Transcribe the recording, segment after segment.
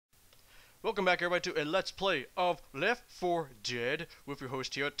Welcome back everybody to a Let's Play of Left 4 Dead with your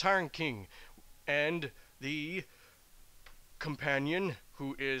host here, Tyrant King, and the companion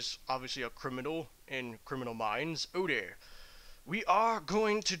who is obviously a criminal in Criminal Minds, Odie. We are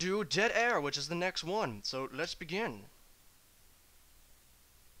going to do Dead Air, which is the next one, so let's begin.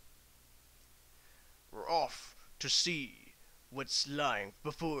 We're off to see what's lying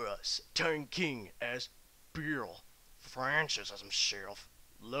before us. Tyrant King as Bill, Francis as himself,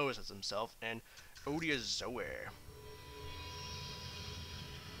 Lois as himself, and Odie as Zoe.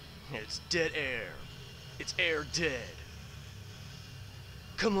 It's dead air. It's air dead.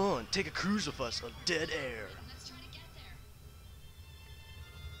 Come on, take a cruise with us on dead air. Let's try to get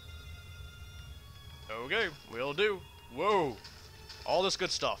there. Okay, we'll do. Whoa. All this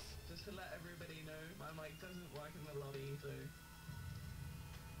good stuff. Just to let everybody know, my mic doesn't work in the lobby, so...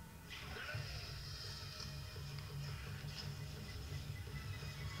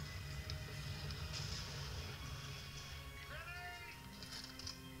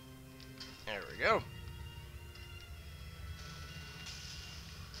 There we go.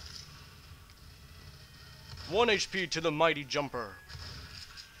 One HP to the mighty jumper.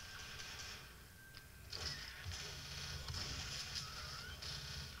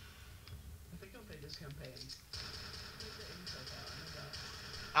 I think I'll play this campaign.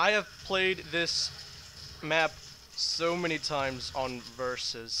 I have played this map so many times on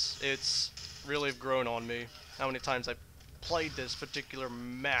Versus. It's really grown on me how many times I've played this particular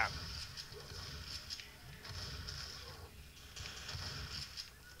map.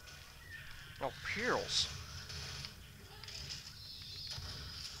 Oh, pearls.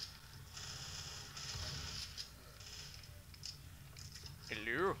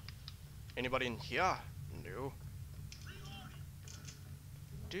 Hello? Anybody in here? No.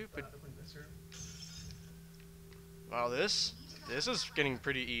 Stupid. Wow, this is getting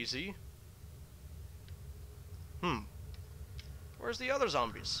pretty easy. Where's the other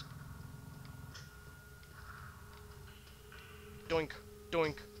zombies? Doink,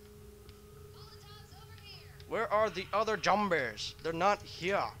 doink. Molotovs over here. Where are the other jombehs? They're not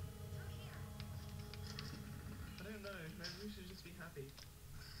here. I don't know, maybe we should just be happy.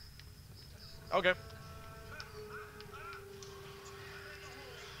 Okay.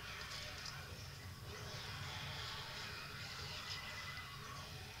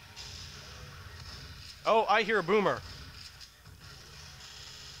 Oh, I hear a boomer.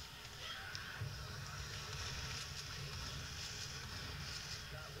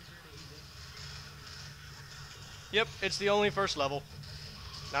 That was really easy. Yep, it's the only first level.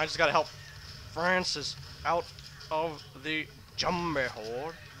 Now I just gotta help Francis out of the zombie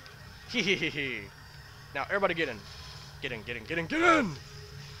horde. Hehehe. Now everybody get in. Get in, get in, get in, get in!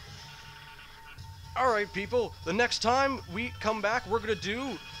 Alright people, the next time we come back we're gonna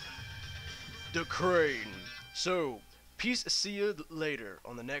do the crane. So, peace, see you later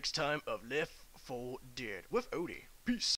on the next time of Left 4 Dead with Odie. Peace.